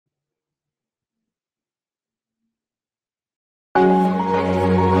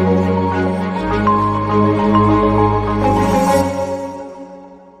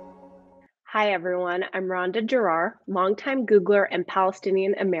everyone. I'm Rhonda Gerard, longtime Googler and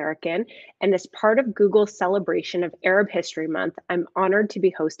Palestinian American, and as part of Google's celebration of Arab History Month, I'm honored to be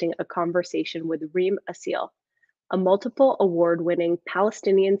hosting a conversation with Reem Assil, a multiple award-winning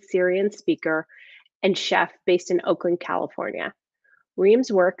Palestinian Syrian speaker and chef based in Oakland, California.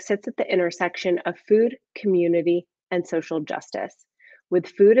 Reem's work sits at the intersection of food, community, and social justice. With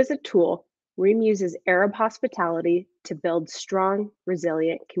food as a tool, Reem uses Arab hospitality to build strong,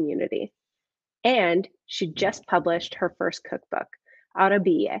 resilient community. And she just published her first cookbook,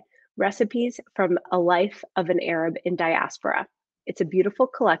 Arabiyya, Recipes from a Life of an Arab in Diaspora. It's a beautiful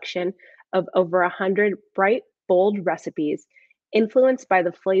collection of over 100 bright, bold recipes influenced by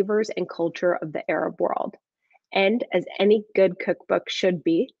the flavors and culture of the Arab world. And as any good cookbook should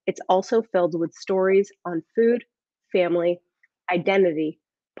be, it's also filled with stories on food, family, identity,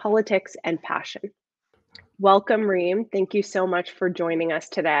 politics, and passion. Welcome, Reem. Thank you so much for joining us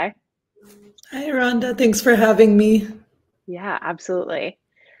today. Hi, Rhonda. Thanks for having me. Yeah, absolutely.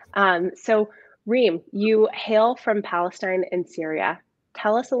 So, Reem, you hail from Palestine and Syria.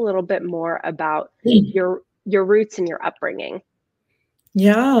 Tell us a little bit more about your roots and your upbringing.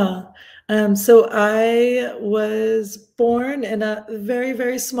 Yeah. So I was born in a very,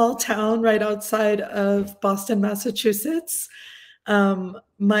 very small town right outside of Boston, Massachusetts.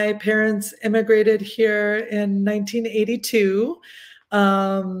 My parents immigrated here in 1982.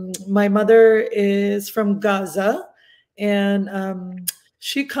 My mother is from Gaza, and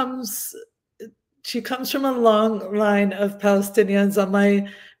she comes from a long line of Palestinians. On my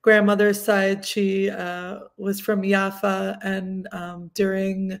grandmother's side, she was from Jaffa, and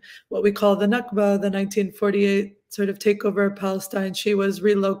during what we call the Nakba, the 1948 sort of takeover of Palestine, she was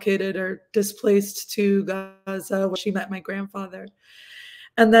relocated or displaced to Gaza, where she met my grandfather.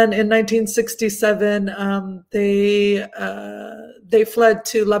 And then in 1967, they fled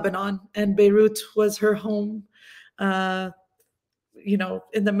to Lebanon, and Beirut was her home. In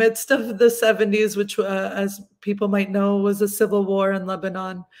the midst of the 70s, which, as people might know, was a civil war in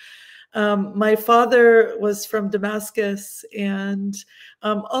Lebanon. My father was from Damascus and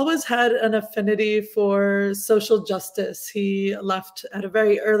always had an affinity for social justice. He left at a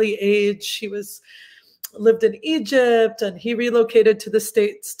very early age. He lived in Egypt, and he relocated to the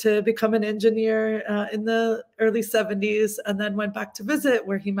States to become an engineer in the early 70s, and then went back to visit,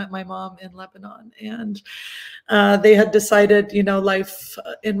 where he met my mom in Lebanon. And they had decided, life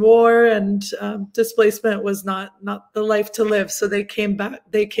in war and displacement was not the life to live. So they came back.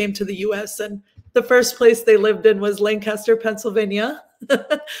 They came to the U.S., and the first place they lived in was Lancaster, Pennsylvania,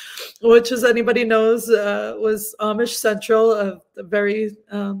 which, as anybody knows, was Amish Central, a very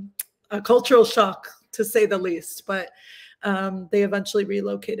a cultural shock, to say the least. But they eventually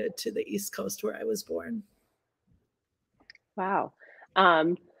relocated to the East Coast, where I was born. Wow.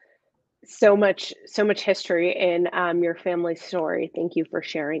 So much history in your family story. Thank you for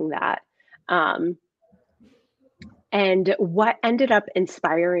sharing that. And what ended up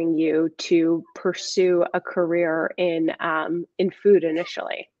inspiring you to pursue a career in food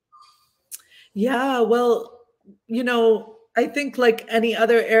initially? Yeah, well, I think, like any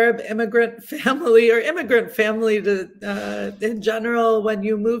other Arab immigrant family or immigrant family in general, when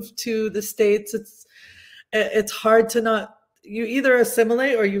you move to the States, it's hard to not, you either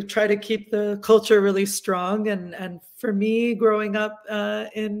assimilate or you try to keep the culture really strong. And for me, growing up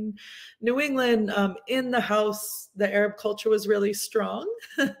in New England, in the house, the Arab culture was really strong.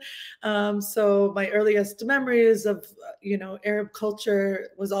 So my earliest memories of, Arab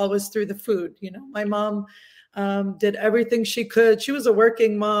culture was always through the food. My mom did everything she could. She was a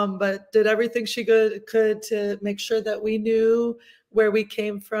working mom, but did everything she could to make sure that we knew where we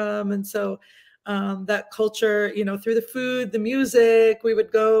came from. And so that culture, through the food, the music, we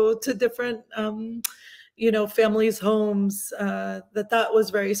would go to different, families' homes, that was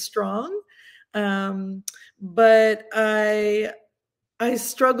very strong. But I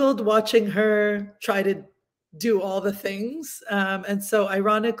struggled watching her try to do all the things. And so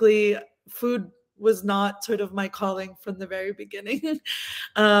ironically, food was not sort of my calling from the very beginning.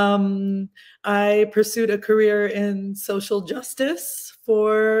 I pursued a career in social justice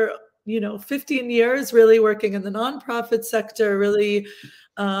for 15 years, really working in the nonprofit sector, really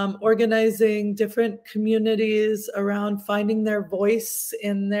organizing different communities around finding their voice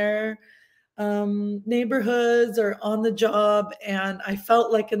in their neighborhoods or on the job. And I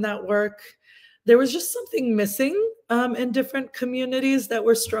felt like in that work, there was just something missing in different communities that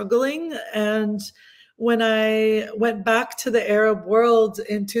were struggling. And when I went back to the Arab world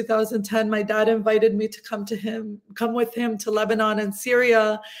in 2010, my dad invited me to come with him to Lebanon and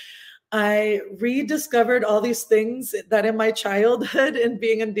Syria. I rediscovered all these things that in my childhood and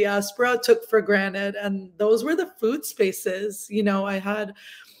being in diaspora took for granted. And those were the food spaces. You know, I had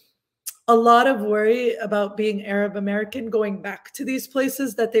a lot of worry about being Arab American, going back to these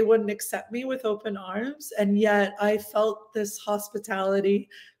places that they wouldn't accept me with open arms. And yet I felt this hospitality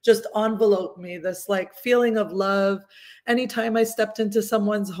just envelope me, this like feeling of love. Anytime I stepped into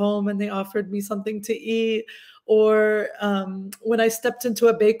someone's home and they offered me something to eat, or when I stepped into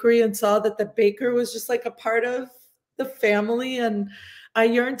a bakery and saw that the baker was just like a part of the family, and I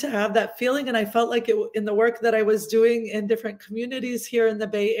yearned to have that feeling. And I felt like it in the work that I was doing in different communities here in the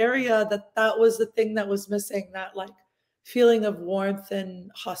Bay Area, that was the thing that was missing, that like feeling of warmth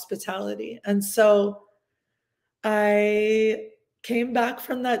and hospitality. And so I came back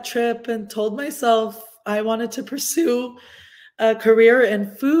from that trip and told myself I wanted to pursue a career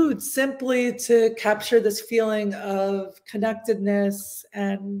in food, simply to capture this feeling of connectedness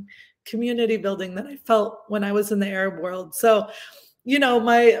and community building that I felt when I was in the Arab world. So, you know,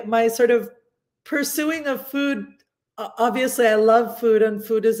 my sort of pursuing of food, obviously I love food, and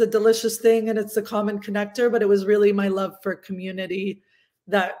food is a delicious thing and it's a common connector, but it was really my love for community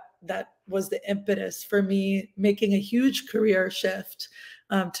that was the impetus for me making a huge career shift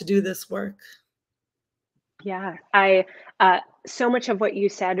to do this work. Yeah, so much of what you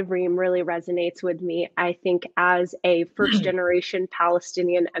said, Reem, really resonates with me. I think as a first generation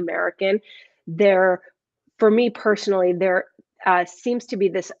Palestinian American, for me personally, there seems to be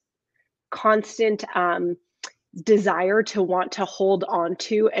this constant desire to want to hold on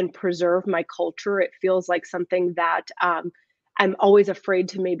to and preserve my culture. It feels like something that I'm always afraid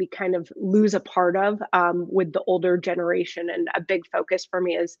to maybe kind of lose a part of with the older generation. And a big focus for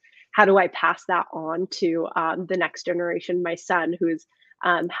me is, how do I pass that on to the next generation, my son, who's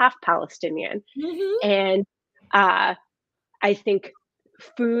half Palestinian. Mm-hmm. And I think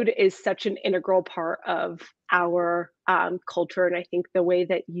food is such an integral part of our culture. And I think the way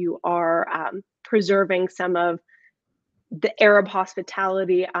that you are preserving some of the Arab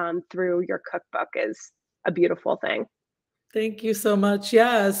hospitality through your cookbook is a beautiful thing. Thank you so much.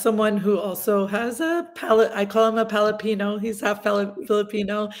 Yeah, as someone who also has a palate, I call him a Palapino. He's half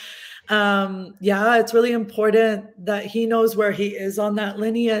Filipino. Yeah, it's really important that he knows where he is on that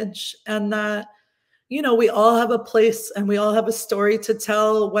lineage, and that, you know, we all have a place and we all have a story to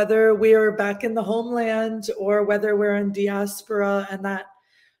tell, whether we're back in the homeland or whether we're in diaspora, and that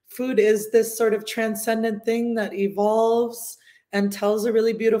food is this sort of transcendent thing that evolves and tells a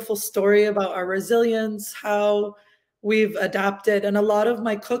really beautiful story about our resilience, how we've adapted. And a lot of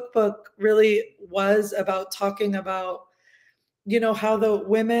my cookbook really was about talking about, you know, how the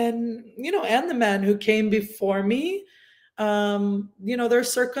women, you know, and the men who came before me, you know, their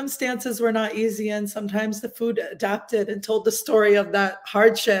circumstances were not easy, and sometimes the food adapted and told the story of that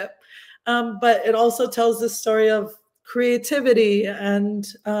hardship. But it also tells the story of creativity and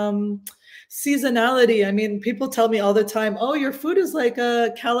seasonality. I mean, people tell me all the time, oh, your food is like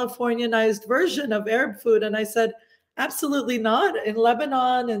a Californianized version of Arab food. And I said, absolutely not. In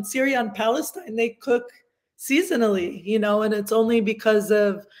Lebanon and Syria and Palestine, they cook seasonally, you know, and it's only because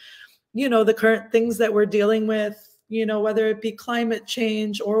of, you know, the current things that we're dealing with, you know, whether it be climate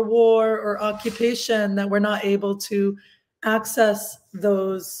change or war or occupation, that we're not able to access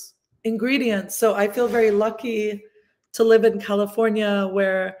those ingredients. So I feel very lucky to live in California,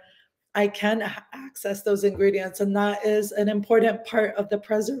 where I can access those ingredients. And that is an important part of the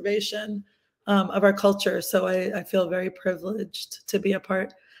preservation of our culture. So I feel very privileged to be a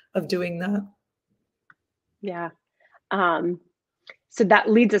part of doing that. Yeah. So that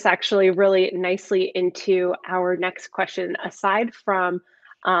leads us actually really nicely into our next question. Aside from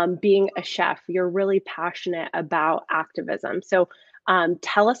being a chef, you're really passionate about activism. So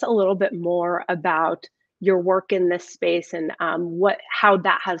tell us a little bit more about your work in this space and how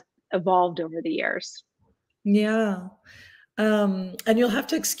that has evolved over the years. Yeah. And you'll have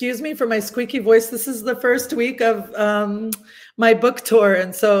to excuse me for my squeaky voice. This is the first week of my book tour.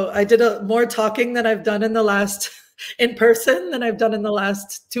 And so I did more talking than I've done in the last in person than I've done in the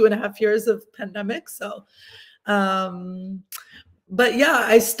last 2.5 years of pandemic. So, but yeah,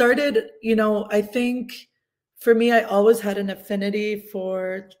 I started, you know, I think for me, I always had an affinity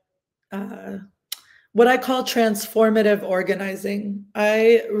for what I call transformative organizing.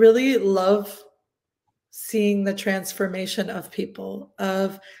 I really love seeing the transformation of people,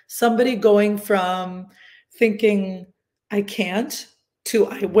 of somebody going from thinking, I can't, to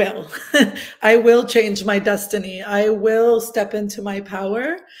I will. I will change my destiny. I will step into my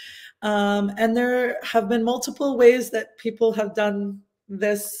power. And there have been multiple ways that people have done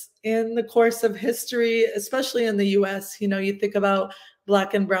this in the course of history, especially in the US. You know, you think about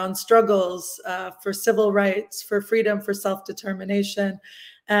Black and brown struggles, for civil rights, for freedom, for self-determination.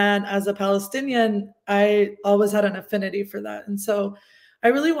 And as a Palestinian, I always had an affinity for that. And so I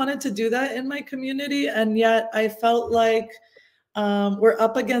really wanted to do that in my community. And yet I felt like we're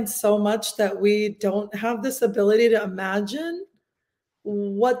up against so much that we don't have this ability to imagine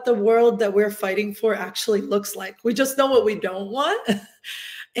what the world that we're fighting for actually looks like. We just know what we don't want.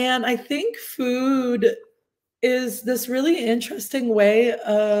 And I think food is this really interesting way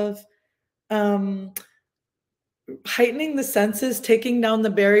of heightening the senses, taking down the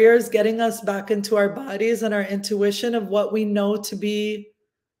barriers, getting us back into our bodies and our intuition of what we know to be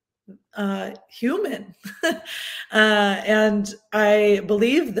human. And I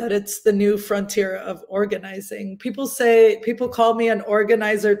believe that it's the new frontier of organizing. People call me an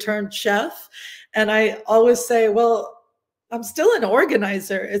organizer turned chef. And I always say, well, I'm still an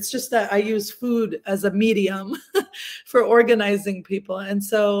organizer. It's just that I use food as a medium for organizing people. And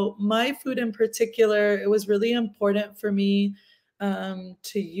so my food in particular, it was really important for me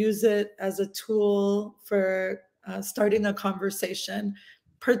to use it as a tool for starting a conversation,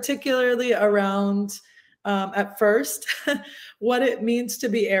 particularly around, at first, what it means to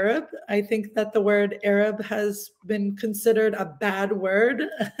be Arab. I think that the word Arab has been considered a bad word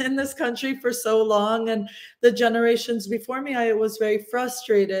in this country for so long. And the generations before me, I was very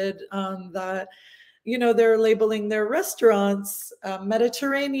frustrated that, you know, they're labeling their restaurants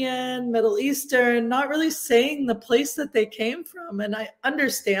Mediterranean, Middle Eastern, not really saying the place that they came from. And I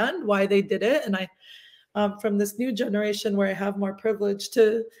understand why they did it. And from this new generation where I have more privilege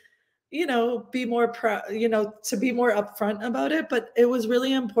to, you know, be more to be more upfront about it. But it was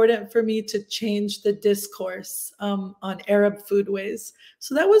really important for me to change the discourse on Arab foodways.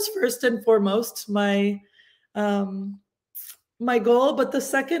 So that was first and foremost my goal. But the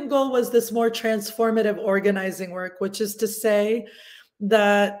second goal was this more transformative organizing work, which is to say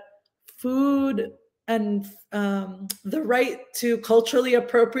that food and the right to culturally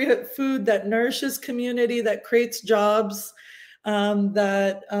appropriate food that nourishes community, that creates jobs,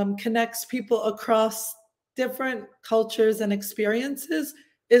 that connects people across different cultures and experiences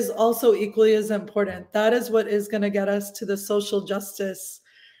is also equally as important. That is what is going to get us to the social justice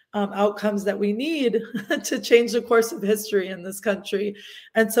outcomes that we need to change the course of history in this country.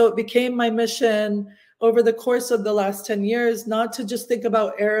 And so it became my mission over the course of the last 10 years, not to just think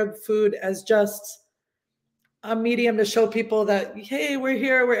about Arab food as just a medium to show people that, hey, we're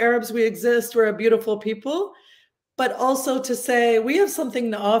here, we're Arabs, we exist, we're a beautiful people, but also to say we have something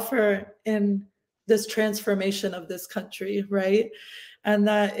to offer in this transformation of this country, right? And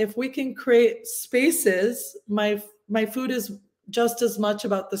that if we can create spaces, my food is just as much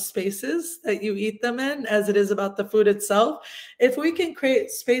about the spaces that you eat them in as it is about the food itself. If we can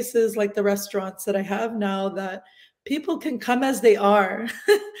create spaces like the restaurants that I have now, that people can come as they are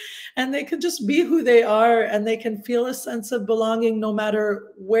and they can just be who they are, and they can feel a sense of belonging no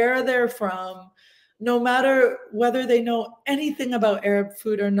matter where they're from, no matter whether they know anything about Arab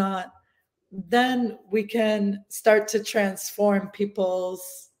food or not, then we can start to transform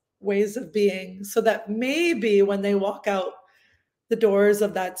people's ways of being, so that maybe when they walk out the doors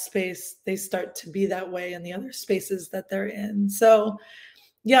of that space, they start to be that way in the other spaces that they're in. So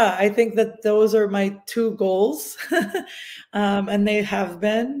yeah, I think that those are my two goals. And they have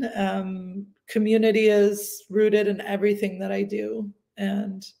been. Community is rooted in everything that I do.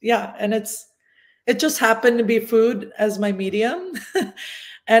 And yeah, and it just happened to be food as my medium.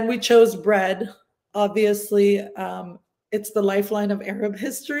 And we chose bread. Obviously, it's the lifeline of Arab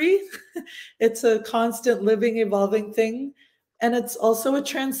history. It's a constant living, evolving thing. And it's also a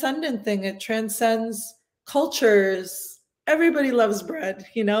transcendent thing. It transcends cultures. Everybody loves bread,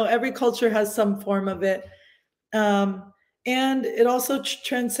 you know, every culture has some form of it. And it also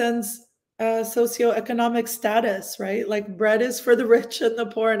transcends socioeconomic status, right? Like bread is for the rich and the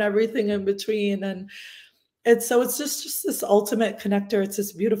poor and everything in between. And it's just this ultimate connector. It's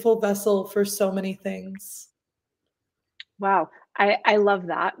this beautiful vessel for so many things. Wow. I love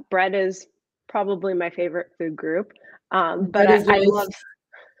that. Bread is probably my favorite food group. But Bread is I yours. love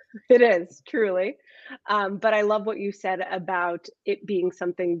it is truly. But I love what you said about it being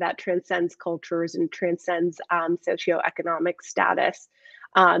something that transcends cultures and transcends socioeconomic status.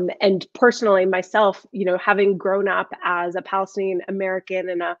 And personally, myself, you know, having grown up as a Palestinian American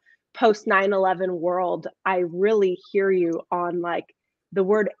in a post 9/11 world, I really hear you on like the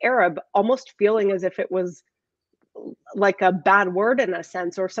word Arab almost feeling as if it was like a bad word in a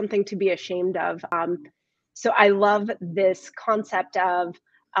sense, or something to be ashamed of. So I love this concept of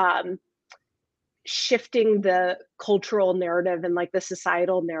um, shifting the cultural narrative and like the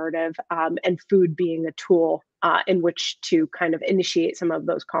societal narrative, and food being a tool in which to kind of initiate some of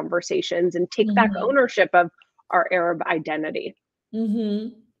those conversations and take back Mhm. ownership of our Arab identity.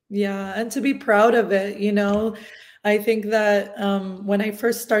 Mhm. Yeah, and to be proud of it, you know? I think that, when I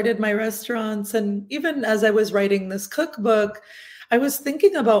first started my restaurants, and even as I was writing this cookbook, I was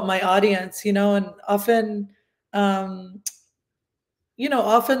thinking about my audience, you know, and often, um,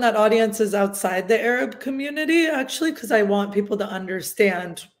 often that audience is outside the Arab community, actually, because I want people to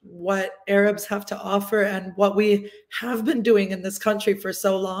understand what Arabs have to offer and what we have been doing in this country for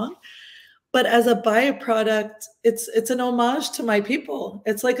so long. But as a byproduct, it's an homage to my people.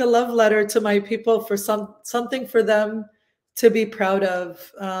 It's like a love letter to my people for something for them to be proud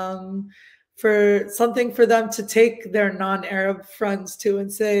of, for something for them to take their non-Arab friends to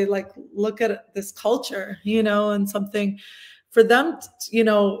and say, like, look at this culture, and something for them,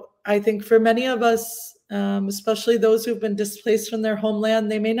 I think for many of us, especially those who've been displaced from their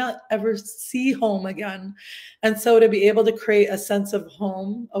homeland, they may not ever see home again. And so to be able to create a sense of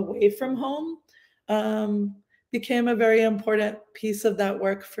home away from home, um, became a very important piece of that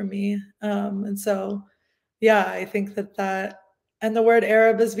work for me. And so, yeah, I think and the word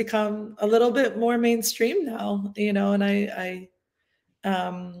Arab has become a little bit more mainstream now, and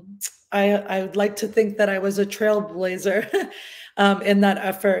um, I would like to think that I was a trailblazer in that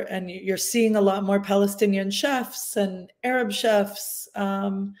effort. And you're seeing a lot more Palestinian chefs and Arab chefs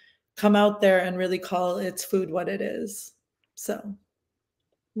come out there and really call its food what it is. So,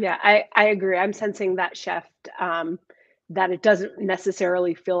 Yeah, I agree. I'm sensing that shift, that it doesn't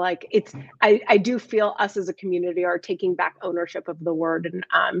necessarily feel like it's I do feel us as a community are taking back ownership of the word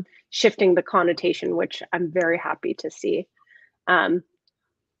and shifting the connotation, which I'm very happy to see. Um,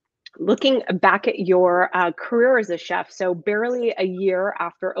 Looking back at your career as a chef, so barely a year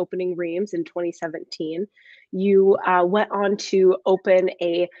after opening Reem's in 2017, you went on to open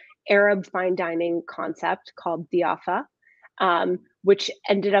a Arab fine dining concept called Diafa, which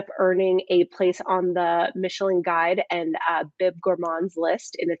ended up earning a place on the Michelin Guide and Bib Gourmand's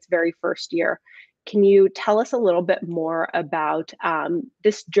list in its very first year. Can you tell us a little bit more about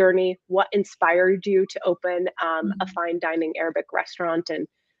this journey? What inspired you to open a mhm. fine dining Arabic restaurant, and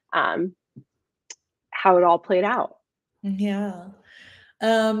um, how it all played out? Yeah.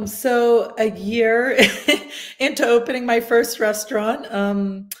 So a year into opening my first restaurant,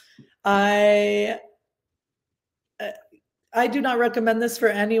 I uh, I do not recommend this for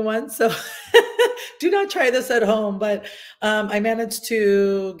anyone. So do not try this at home. But I managed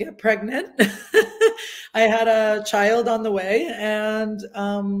to get pregnant. I had a child on the way, and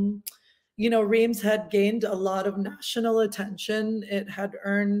Reams had gained a lot of national attention. It had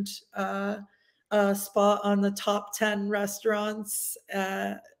earned a spot on the top 10 restaurants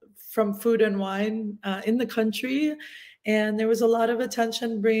from Food and Wine in the country. And there was a lot of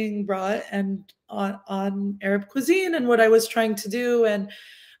attention being brought and on Arab cuisine and what I was trying to do. And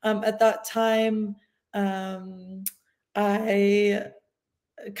at that time, um, I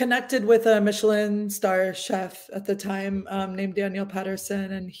connected with a Michelin star chef at the time, named Daniel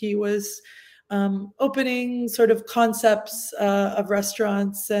Patterson, and he was opening sort of concepts of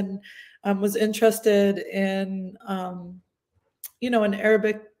restaurants, and was interested in an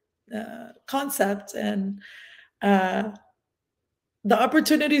Arabic concept. And uh, the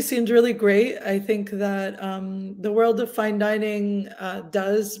opportunity seemed really great. I think that the world of fine dining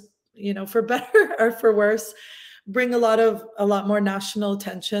does, for better or for worse, bring a lot more national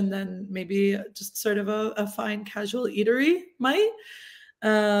attention than maybe just sort of a fine casual eatery might.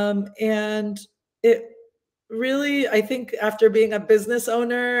 And it really, I think, after being a business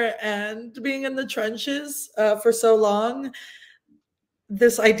owner and being in the trenches for so long,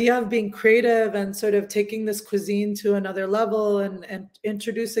 this idea of being creative and sort of taking this cuisine to another level, and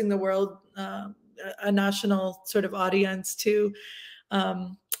introducing the world, a national sort of audience to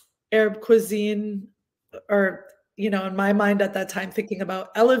um, Arab cuisine, or in my mind at that time, thinking about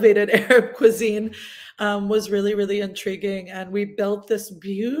elevated Arab cuisine, was really, really intriguing. And we built this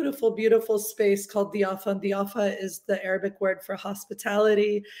beautiful, beautiful space called Diafa. And Diafa is the Arabic word for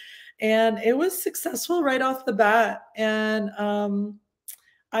hospitality, and it was successful right off the bat. And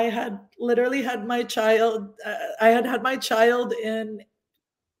I had literally had my child. I had my child in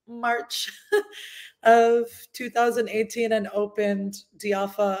March of 2018 and opened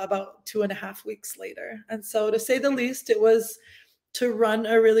Diafa about 2.5 weeks later. And so, to say the least, it was to run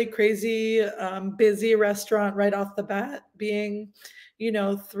a really crazy, busy restaurant right off the bat. Being,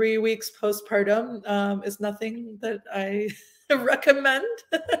 3 weeks postpartum is nothing that I recommend,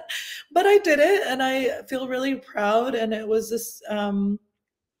 but I did it, and I feel really proud. And it was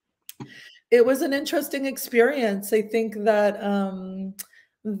an interesting experience. I think that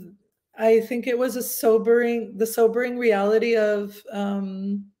I think it was the sobering reality of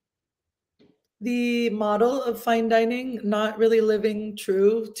the model of fine dining not really living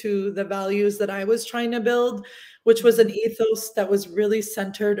true to the values that I was trying to build, which was an ethos that was really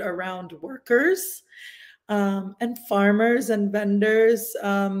centered around workers and farmers and vendors.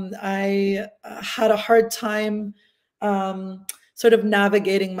 I had a hard time sort of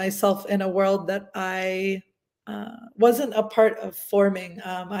navigating myself in a world that I wasn't a part of forming.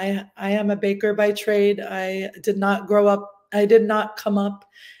 I am a baker by trade. I did not grow up, I did not come up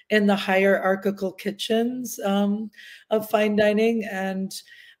in the hierarchical kitchens of fine dining. And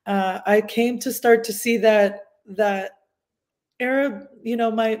I came to start to see that Arab,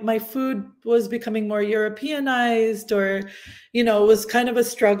 my food was becoming more Europeanized, or, it was kind of a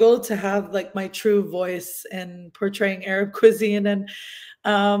struggle to have like my true voice in portraying Arab cuisine.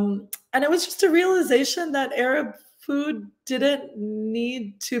 And it was just a realization that Arab food didn't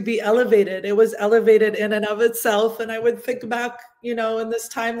need to be elevated. It was elevated in and of itself. And I would think back, in this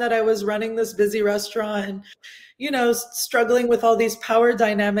time that I was running this busy restaurant and struggling with all these power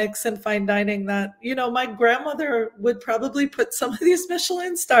dynamics and fine dining, that, my grandmother would probably put some of these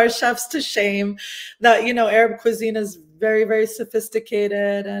Michelin star chefs to shame, that, Arab cuisine is very, very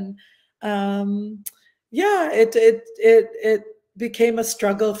sophisticated. And yeah, it became a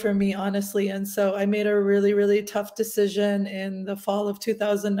struggle for me, honestly. And so I made a really, really tough decision in the fall of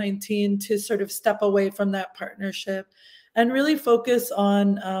 2019 to sort of step away from that partnership and really focus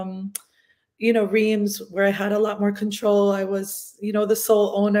on Reem's, where I had a lot more control. I was, the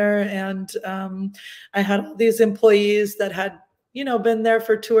sole owner, and I had all these employees that had, been there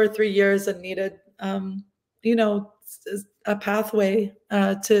for 2 or 3 years and needed, a pathway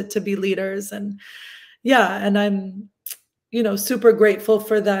to be leaders. And yeah, and I'm, super grateful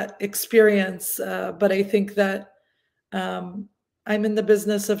for that experience. But I think that I'm in the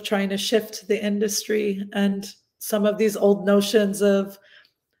business of trying to shift the industry and some of these old notions of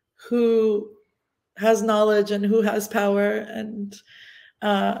who has knowledge and who has power, and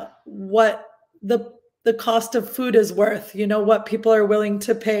what the cost of food is worth, what people are willing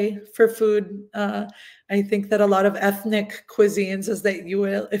to pay for food. I think that a lot of ethnic cuisines,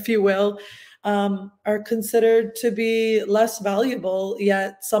 if you will, are considered to be less valuable,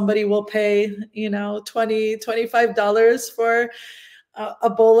 yet somebody will pay, $25 for a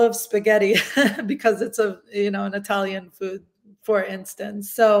bowl of spaghetti because it's an Italian food, for instance.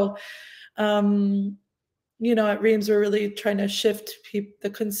 So at Reams, we're really trying to shift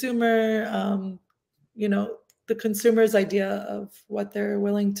the consumer, the consumer's idea of what they're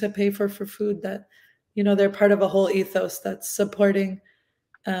willing to pay for food, that, they're part of a whole ethos that's supporting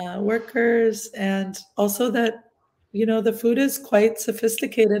workers, and also that, the food is quite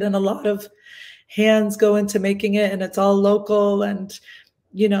sophisticated and a lot of hands go into making it, and it's all local, and,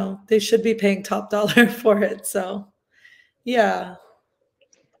 they should be paying top dollar for it. So, yeah.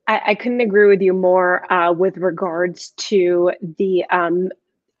 I couldn't agree with you more with regards to the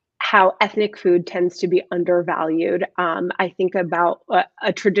how ethnic food tends to be undervalued. I think about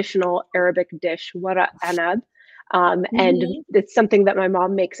a traditional Arabic dish, wara anab, and Mhm. it's something that my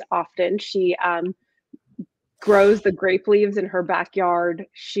mom makes often. She grows the grape leaves in her backyard.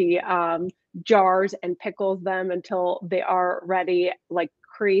 She jars and pickles them until they are ready, like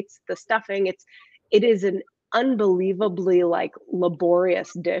creates the stuffing. It is an unbelievably like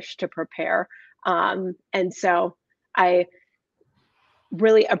laborious dish to prepare. And so I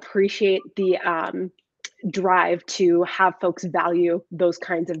really appreciate the drive to have folks value those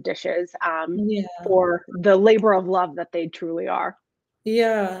kinds of dishes Yeah. for the labor of love that they truly are.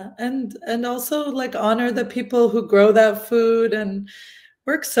 Yeah, and also like honor the people who grow that food and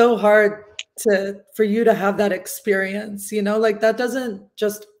work so hard for you to have that experience, like that doesn't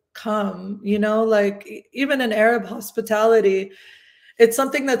just come, like even in Arab hospitality, it's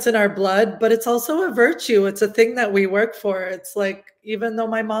something that's in our blood, but it's also a virtue. It's a thing that we work for. It's like, even though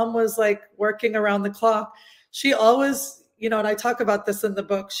my mom was like working around the clock, she always, and I talk about this in the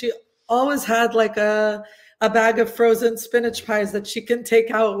book, she always had like a bag of frozen spinach pies that she can take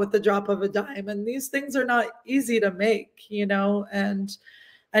out with the drop of a dime. And these things are not easy to make,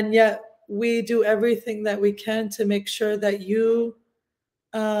 and yet we do everything that we can to make sure that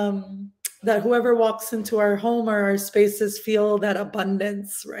that whoever walks into our home or our spaces feel that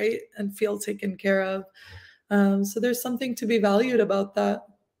abundance, right? And feel taken care of. So there's something to be valued about that.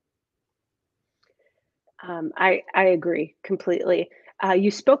 I agree completely.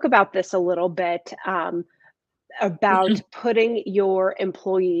 You spoke about this a little bit about putting your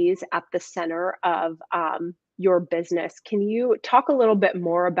employees at the center of your business. Can you talk a little bit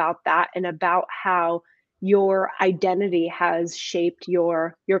more about that and about how your identity has shaped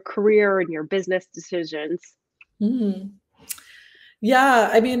your career and your business decisions? Mhm. Yeah,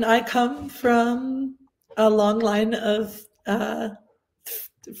 I mean, I come from a long line of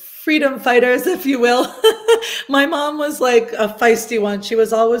freedom fighters, if you will. My mom was like a feisty one. She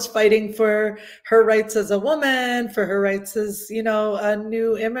was always fighting for her rights as a woman, for her rights as, a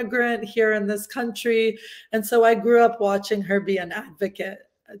new immigrant here in this country. And so I grew up watching her be an advocate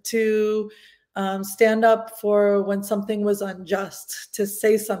to stand up for when something was unjust, to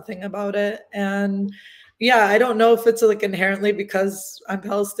say something about it. And yeah, I don't know if it's like inherently because I'm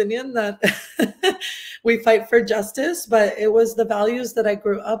Palestinian that we fight for justice, but it was the values that I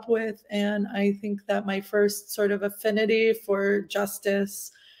grew up with. And I think that my first sort of affinity for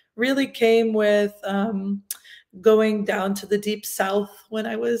justice really came with going down to the deep south when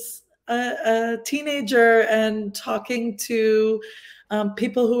I was a teenager and talking to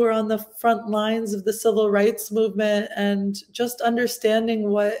people who were on the front lines of the civil rights movement, and just understanding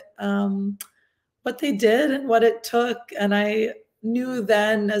what they did and what it took. And I knew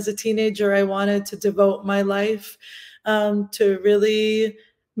then as a teenager, I wanted to devote my life to really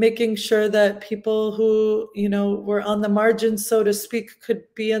making sure that people who, were on the margins, so to speak, could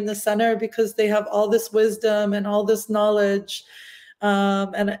be in the center, because they have all this wisdom and all this knowledge.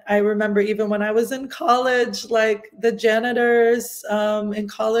 And I remember even when I was in college, like the janitors in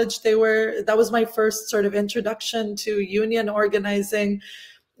college, that was my first sort of introduction to union organizing,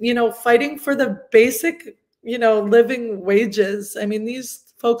 fighting for the basic, living wages. I mean,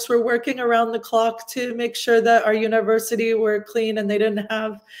 these folks were working around the clock to make sure that our university were clean, and they didn't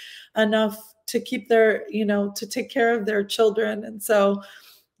have enough to keep their, to take care of their children. And so,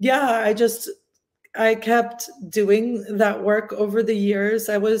 yeah, I kept doing that work over the years.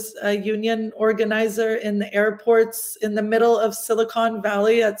 I was a union organizer in the airports in the middle of Silicon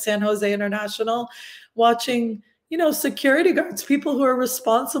Valley at San Jose International, watching, security guards, people who are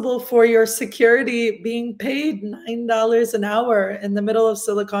responsible for your security, being paid $9 an hour in the middle of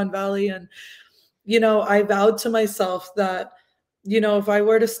Silicon Valley. And, I vowed to myself that, if I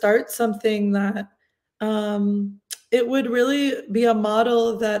were to start something, that it would really be a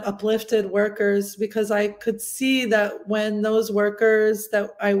model that uplifted workers, because I could see that when those workers that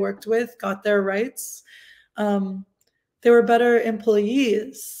I worked with got their rights, they were better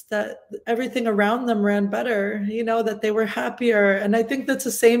employees, that everything around them ran better, that they were happier. And I think that's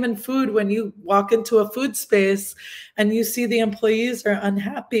the same in food. When you walk into a food space and you see the employees are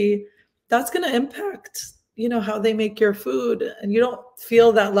unhappy, that's going to impact, how they make your food. And you don't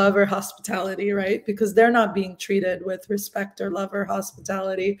feel that love or hospitality, right? Because they're not being treated with respect or love or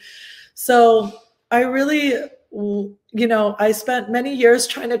hospitality. So I really, I spent many years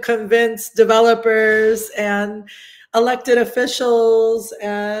trying to convince developers and elected officials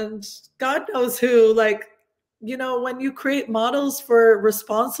and God knows who, like, when you create models for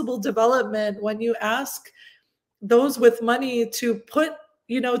responsible development, when you ask those with money to put,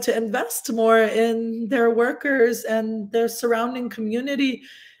 to invest more in their workers and their surrounding community,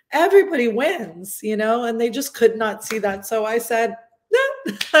 everybody wins, and they just could not see that. So I said,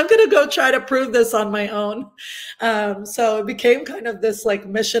 nah, I'm going to go try to prove this on my own. So it became kind of this like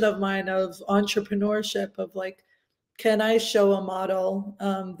mission of mine of entrepreneurship, of like, can I show a model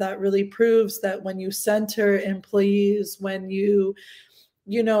that really proves that when you center employees, when you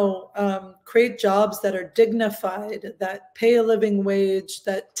create jobs that are dignified, that pay a living wage,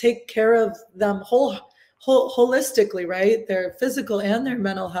 that take care of them holistically, right? Their physical and their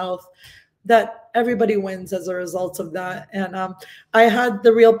mental health, that everybody wins as a result of that. And I had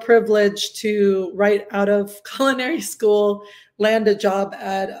the real privilege to, right out of culinary school, land a job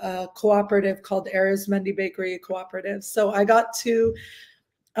at a cooperative called Arizmendi Bakery Cooperative. So I got to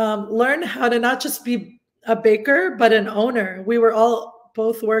learn how to not just be a baker, but an owner. We were all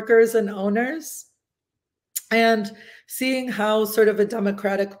both workers and owners, and seeing how sort of a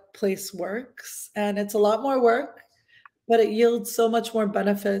democratic place works. And it's a lot more work, but it yields so much more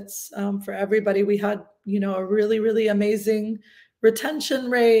benefits for everybody. We had, a really, really amazing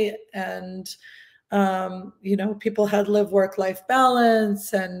retention rate, and, people had live-work-life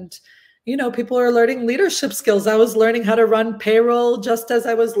balance, and, people are learning leadership skills. I was learning how to run payroll just as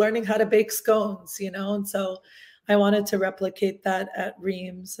I was learning how to bake scones, and so I wanted to replicate that at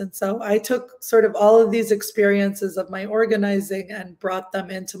Reem's. And so I took sort of all of these experiences of my organizing and brought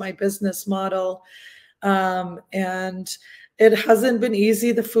them into my business model. And it hasn't been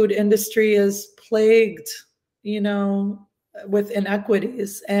easy. The food industry is plagued, with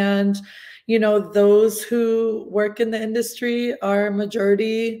inequities. And, those who work in the industry are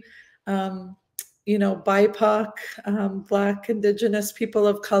majority, BIPOC, Black, Indigenous people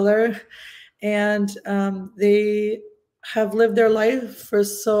of color. and they have lived their life for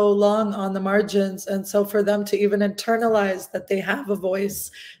so long on the margins. And so for them to even internalize that they have a voice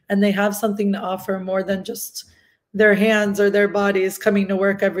and they have something to offer more than just their hands or their bodies coming to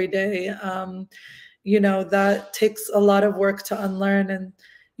work every day, that takes a lot of work to unlearn. And,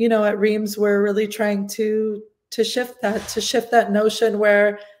 at Reams, we're really trying to shift that notion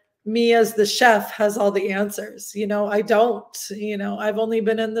where me as the chef has all the answers. I don't. I've only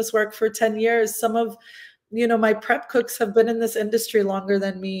been in this work for 10 years. Some of my prep cooks have been in this industry longer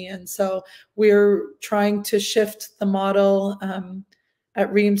than me. And so we're trying to shift the model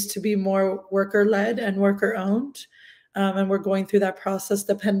at Reams to be more worker-led and worker-owned. And we're going through that process.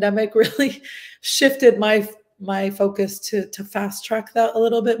 The pandemic really shifted my focus to fast track that a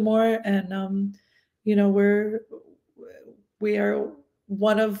little bit more. And, we are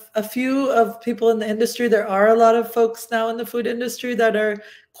one of a few of people in the industry. There are a lot of folks now in the food industry that are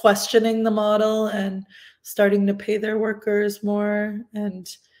questioning the model and starting to pay their workers more and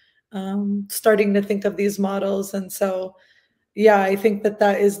starting to think of these models. And so, yeah, I think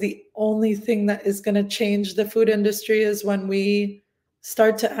that is the only thing that is going to change the food industry, is when we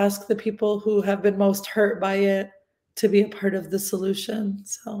start to ask the people who have been most hurt by it to be a part of the solution.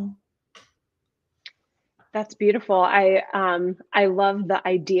 So that's beautiful. I love the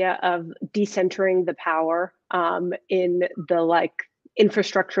idea of decentering the power in the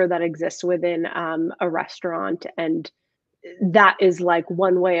infrastructure that exists within a restaurant, and that is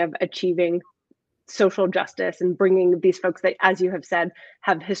one way of achieving social justice and bringing these folks that, as you have said,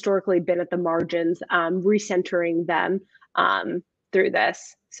 have historically been at the margins, recentering them through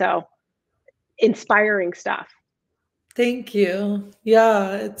this. So inspiring stuff. thank you.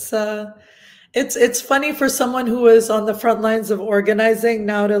 Yeah, it's funny for someone who is on the front lines of organizing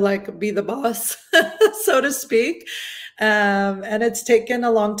now to be the boss, so to speak. And it's taken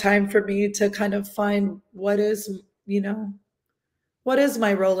a long time for me to kind of find what is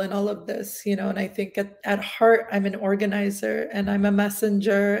my role in all of this, and I think at heart, I'm an organizer and I'm a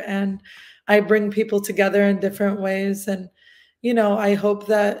messenger, and I bring people together in different ways. And, I hope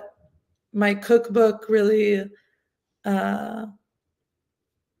that my cookbook really,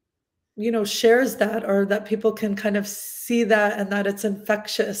 shares that, or that people can kind of see that, and that it's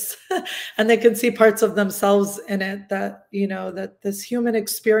infectious and they can see parts of themselves in it, that, that this human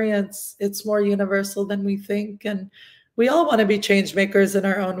experience, it's more universal than we think. And we all want to be change makers in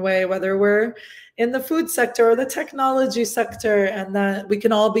our own way, whether we're in the food sector or the technology sector, and that we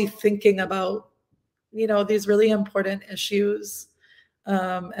can all be thinking about, these really important issues.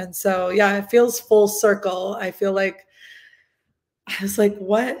 And so, yeah, it feels full circle. I feel like I was like,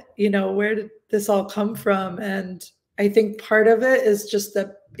 what, where did this all come from? And I think part of it is just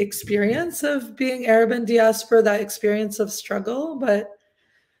the experience of being Arab in diaspora, that experience of struggle. But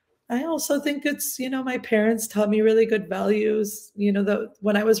I also think it's, my parents taught me really good values.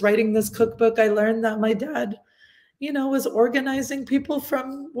 When I was writing this cookbook, I learned that my dad, was organizing people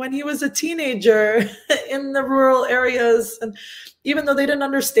from when he was a teenager in the rural areas. And even though they didn't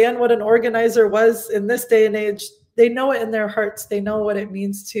understand what an organizer was in this day and age, they know it in their hearts. They know what it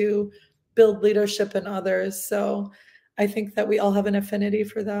means to build leadership in others. So I think that we all have an affinity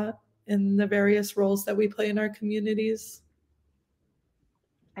for that in the various roles that we play in our communities.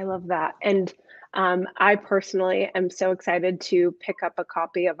 I love that. And I personally am so excited to pick up a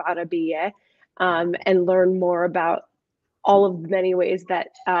copy of Arabiyya and learn more about all of the many ways that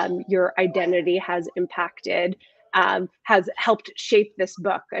your identity has impacted, has helped shape this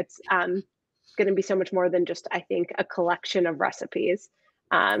book. It's going to be so much more than just, I think, a collection of recipes.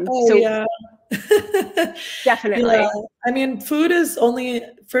 Yeah. Definitely. Yeah. I mean,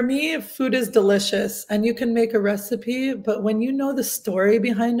 for me, food is delicious, and you can make a recipe, but when you know the story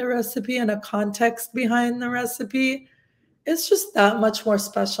behind a recipe and a context behind the recipe, it's just that much more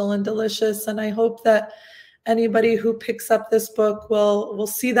special and delicious. And I hope that anybody who picks up this book will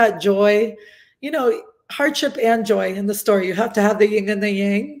see that joy, hardship and joy in the story. You have to have the yin and the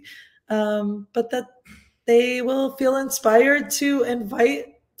yang, but that they will feel inspired to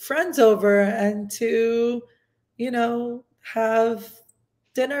invite friends over and to, have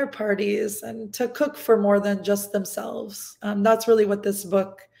dinner parties and to cook for more than just themselves. That's really what this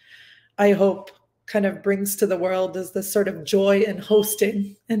book, I hope, kind of brings to the world, is this sort of joy in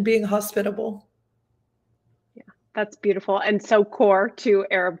hosting and being hospitable. Yeah, that's beautiful and so core to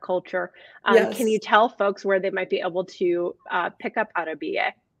Arab culture. Yes. Can you tell folks where they might be able to pick up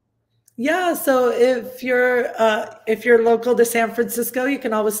Arabiyya? Yeah, so if you're local to San Francisco, you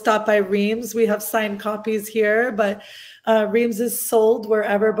can always stop by Reams. We have signed copies here, but Reams is sold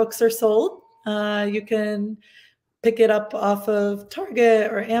wherever books are sold. You can pick it up off of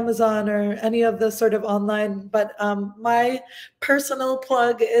Target or Amazon or any of the sort of online. But my personal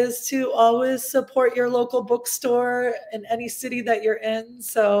plug is to always support your local bookstore in any city that you're in.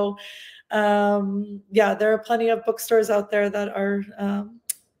 So yeah, there are plenty of bookstores out there that are,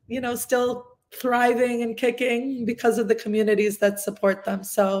 still thriving and kicking because of the communities that support them.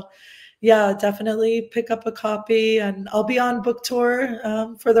 So yeah, definitely pick up a copy, and I'll be on book tour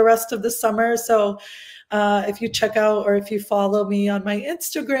for the rest of the summer. So if you check out or if you follow me on my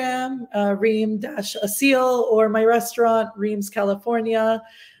Instagram, Reem-Assil, or my restaurant, Reem's California,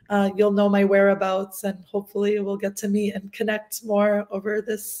 you'll know my whereabouts, and hopefully we'll get to meet and connect more over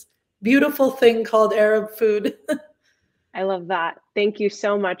this beautiful thing called Arab food. I love that. Thank you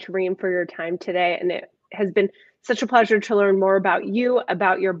so much, Reem, for your time today. And it has been such a pleasure to learn more about you,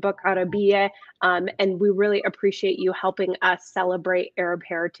 about your book, Arabiyya. And we really appreciate you helping us celebrate Arab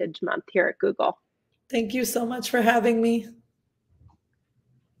Heritage Month here at Google. Thank you so much for having me.